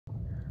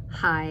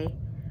Hi,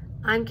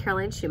 I'm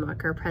Caroline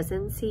Schumacher,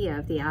 President and CEO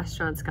of the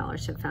Astronaut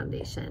Scholarship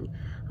Foundation.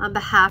 On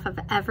behalf of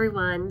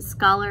everyone,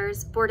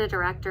 scholars, board of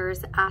directors,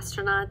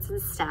 astronauts,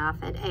 and staff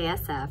at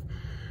ASF,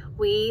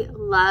 we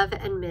love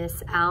and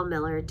miss Al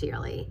Miller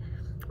dearly.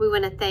 We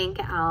want to thank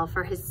Al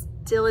for his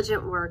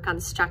diligent work on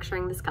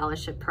structuring the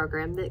scholarship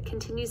program that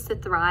continues to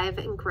thrive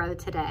and grow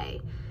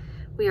today.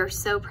 We are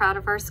so proud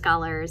of our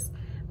scholars.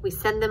 We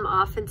send them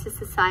off into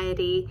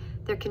society.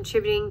 They're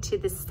contributing to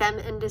the STEM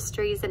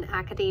industries and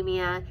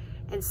academia,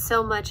 and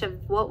so much of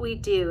what we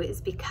do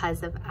is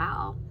because of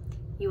Al.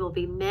 You will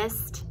be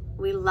missed.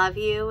 We love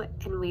you,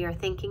 and we are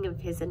thinking of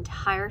his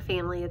entire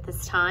family at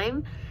this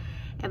time.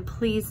 And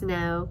please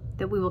know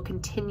that we will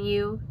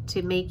continue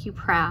to make you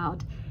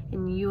proud,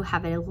 and you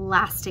have a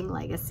lasting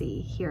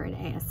legacy here at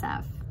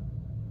ASF.